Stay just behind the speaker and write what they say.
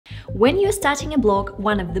When you're starting a blog,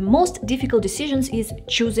 one of the most difficult decisions is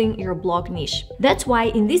choosing your blog niche. That's why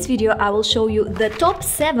in this video I will show you the top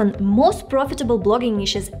 7 most profitable blogging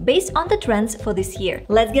niches based on the trends for this year.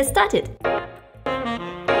 Let's get started!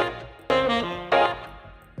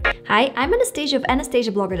 Hi, I'm Anastasia of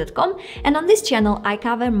AnastasiaBlogger.com, and on this channel I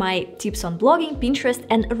cover my tips on blogging, Pinterest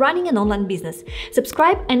and running an online business.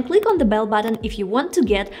 Subscribe and click on the bell button if you want to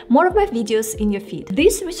get more of my videos in your feed.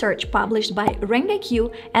 This research published by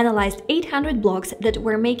RankIQ analyzed 800 blogs that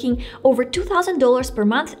were making over $2,000 per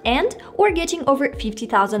month and or getting over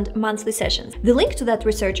 50,000 monthly sessions. The link to that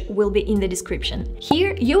research will be in the description.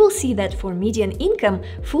 Here you will see that for median income,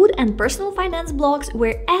 food and personal finance blogs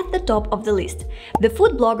were at the top of the list. The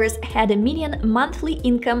food bloggers had a median monthly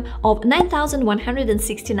income of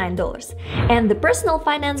 $9,169, and the personal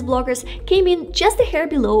finance bloggers came in just a hair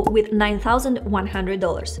below with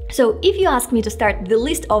 $9,100. So if you ask me to start the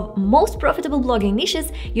list of most profitable blogging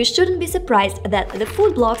niches, you shouldn't be surprised that the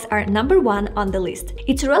food blogs are #1 on the list.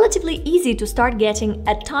 It's relatively easy to start getting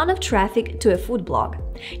a ton of traffic to a food blog.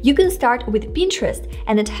 You can start with Pinterest,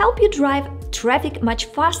 and it helps you drive traffic much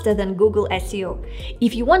faster than Google SEO.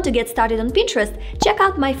 If you want to get started on Pinterest, check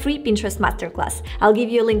out my free Pinterest masterclass. I'll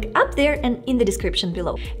give you a link up there and in the description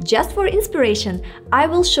below. Just for inspiration, I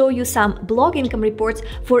will show you some blog income reports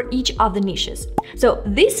for each of the niches. So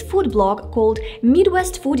this food blog called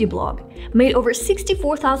Midwest Foodie Blog made over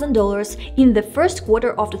 $64,000 in the first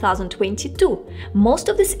quarter of 2022. Most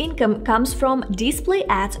of this income comes from display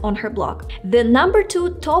ads on her blog. The #2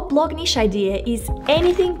 top blog niche idea is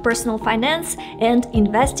anything personal finance and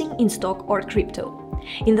investing in stock or crypto.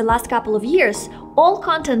 In the last couple of years, all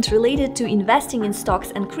content related to investing in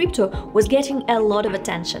stocks and crypto was getting a lot of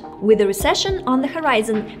attention. With the recession on the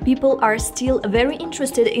horizon, people are still very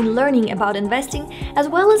interested in learning about investing as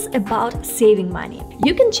well as about saving money.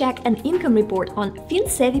 You can check an income report on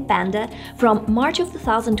FinSavvy Panda from March of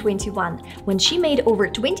 2021, when she made over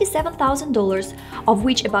 $27,000, of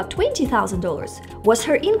which about $20,000 was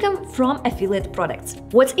her income from affiliate products.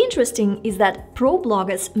 What's interesting is that pro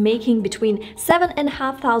bloggers making between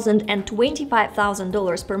 $7,500 and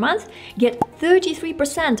 $25,000 per month get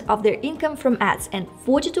 33% of their income from ads and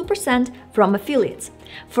 42% from affiliates.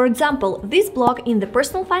 For example, this blog in the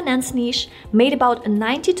personal finance niche made about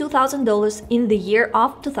 $92,000 in the year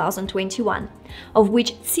of 2021, of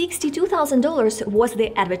which $62,000 was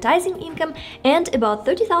the advertising income and about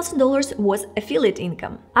 $30,000 was affiliate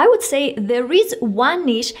income. I would say there is one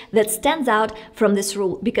niche that stands out from this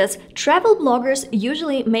rule, because travel bloggers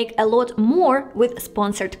usually make a lot more with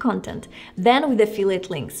sponsored content than with affiliate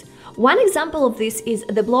links. One example of this is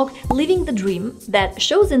the blog Living the Dream, that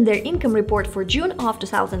shows in their income report for June of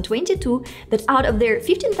 2022 that out of their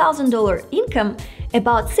 $15,000 income,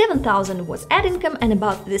 about $7,000 was ad income and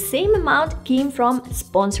about the same amount came from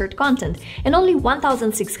sponsored content, and only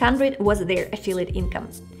 $1,600 was their affiliate income.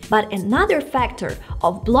 But another factor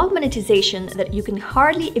of blog monetization that you can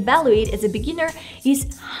hardly evaluate as a beginner is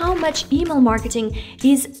how much email marketing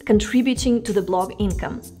is contributing to the blog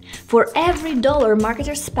income. For every dollar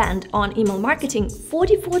marketers spend on email marketing,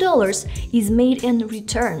 $44 is made in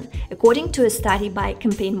return, according to a study by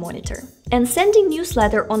Campaign Monitor. And sending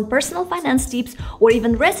newsletter on personal finance tips or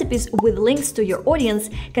even recipes with links to your audience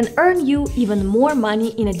can earn you even more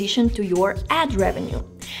money in addition to your ad revenue.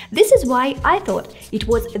 This is why I thought it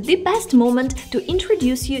was the best moment to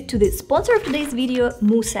introduce you to the sponsor of today's video,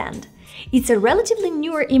 MooSend. It's a relatively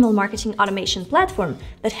newer email marketing automation platform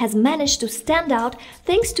that has managed to stand out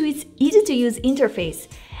thanks to its easy-to-use interface,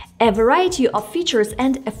 a variety of features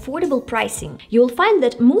and affordable pricing. You'll find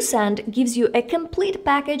that MooSend gives you a complete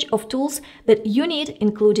package of tools that you need,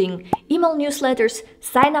 including email newsletters,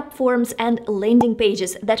 sign-up forms and landing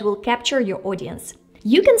pages that will capture your audience.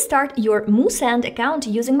 You can start your MooSend account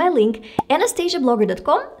using my link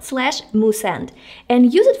AnastasiaBlogger.com/MooSend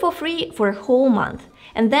and use it for free for a whole month.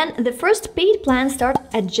 And then the first paid plan starts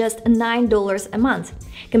at just $9 a month.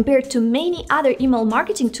 Compared to many other email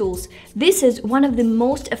marketing tools, this is one of the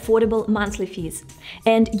most affordable monthly fees.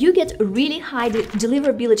 And you get really high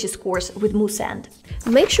deliverability scores with MooSend.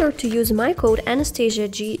 Make sure to use my code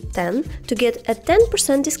AnastasiaG10 to get a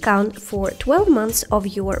 10% discount for 12 months of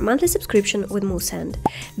your monthly subscription with MooSend.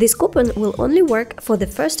 This coupon will only work for the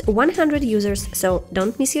first 100 users, so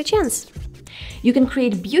don't miss your chance. You can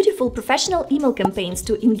create beautiful professional email campaigns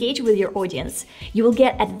to engage with your audience. You will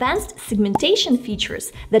get advanced segmentation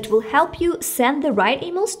features that will help you send the right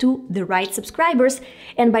emails to the right subscribers.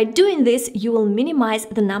 And by doing this, you will minimize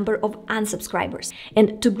the number of unsubscribers.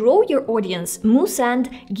 And to grow your audience, MooSend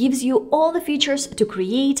gives you all the features to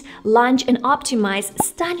create, launch, and optimize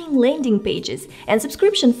stunning landing pages and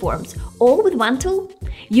subscription forms, all with one tool.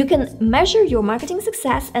 You can measure your marketing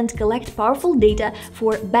success and collect powerful data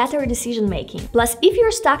for better decision making. Plus, if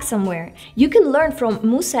you're stuck somewhere, you can learn from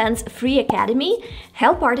MooSend's free academy,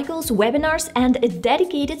 help articles, webinars, and a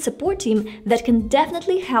dedicated support team that can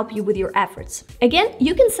definitely help you with your efforts. Again,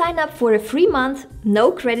 you can sign up for a free month,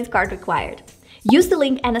 no credit card required. Use the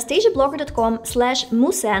link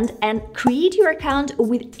anastasiablogger.com/moosend and create your account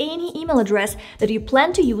with any email address that you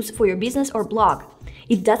plan to use for your business or blog.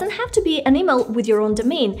 It doesn't have to be an email with your own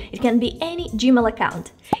domain, it can be any Gmail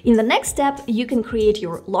account. In the next step, you can create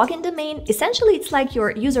your login domain. Essentially, it's like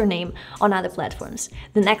your username on other platforms.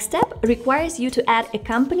 The next step requires you to add a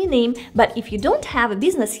company name, but if you don't have a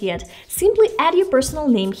business yet, simply add your personal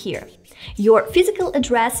name here. Your physical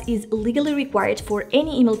address is legally required for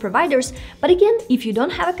any email providers, but again, if you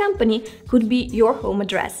don't have a company, could be your home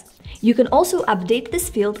address. You can also update this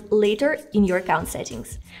field later in your account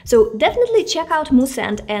settings. So definitely check out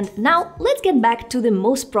MooSend, and now let's get back to the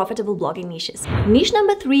most profitable blogging niches. Niche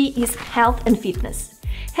number 3 is health and fitness.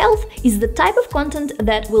 Health is the type of content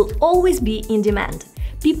that will always be in demand.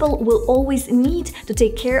 People will always need to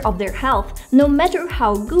take care of their health. No matter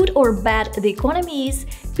how good or bad the economy is,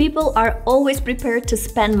 people are always prepared to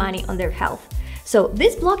spend money on their health. So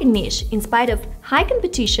this blogging niche, in spite of high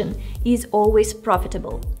competition, is always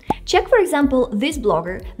profitable. Check, for example, this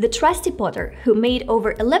blogger, the Trusty Potter, who made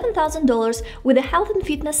over $11,000 with a health and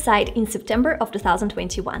fitness site in September of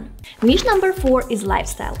 2021. Niche number 4 is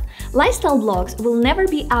lifestyle. Lifestyle blogs will never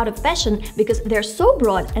be out of fashion because they're so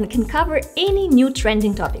broad and can cover any new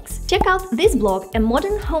trending topics. Check out this blog, A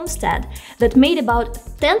Modern Homestead, that made about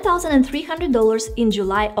 $10,300 in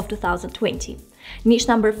July of 2020. Niche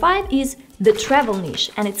number 5 is the travel niche,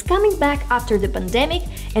 and it's coming back after the pandemic,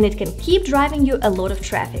 and it can keep driving you a lot of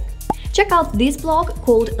traffic. Check out this blog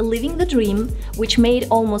called Living the Dream, which made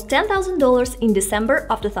almost $10,000 in December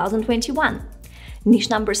of 2021. Niche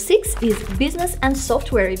number 6 is business and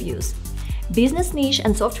software reviews. Business niche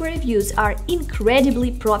and software reviews are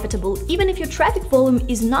incredibly profitable even if your traffic volume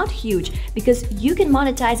is not huge, because you can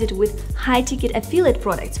monetize it with high-ticket affiliate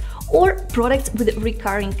products or products with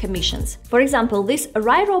recurring commissions. For example, this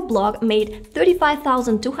Rairo blog made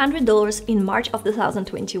 $35,200 in March of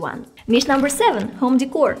 2021. Niche number 7, home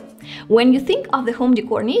decor. When you think of the home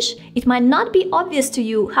decor niche, it might not be obvious to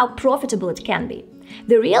you how profitable it can be.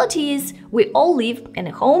 The reality is, we all live in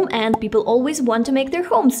a home and people always want to make their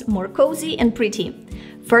homes more cozy and pretty.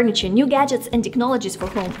 Furniture, new gadgets and technologies for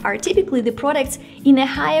home are typically the products in a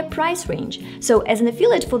higher price range, so as an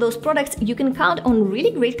affiliate for those products, you can count on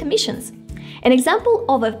really great commissions. An example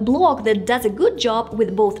of a blog that does a good job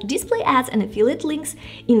with both display ads and affiliate links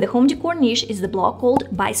in the home decor niche is the blog called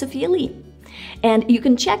By Sophia Lee. And you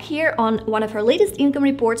can check here on one of her latest income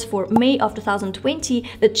reports for May of 2020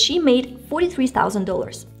 that she made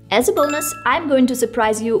 $43,000. As a bonus, I'm going to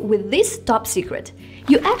surprise you with this top secret.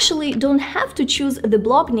 You actually don't have to choose the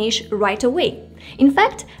blog niche right away. In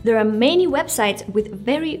fact, there are many websites with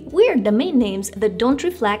very weird domain names that don't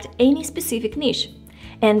reflect any specific niche.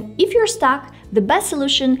 And if you're stuck, the best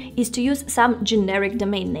solution is to use some generic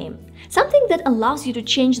domain name, something that allows you to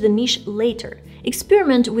change the niche later.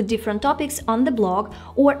 Experiment with different topics on the blog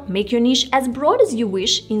or make your niche as broad as you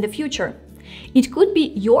wish in the future. It could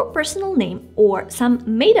be your personal name or some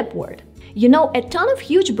made-up word. You know a ton of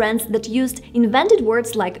huge brands that used invented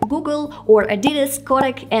words like Google or Adidas,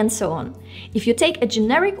 Kodak, and so on. If you take a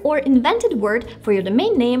generic or invented word for your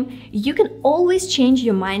domain name, you can always change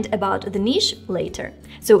your mind about the niche later.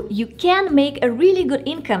 So you can make a really good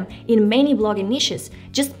income in many blogging niches.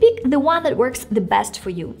 Just pick the one that works the best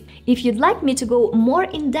for you. If you'd like me to go more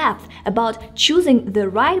in depth about choosing the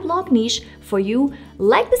right blog niche for you,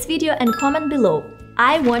 like this video and comment below.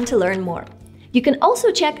 I want to learn more. You can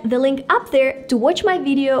also check the link up there to watch my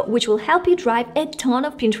video, which will help you drive a ton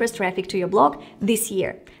of Pinterest traffic to your blog this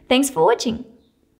year. Thanks for watching!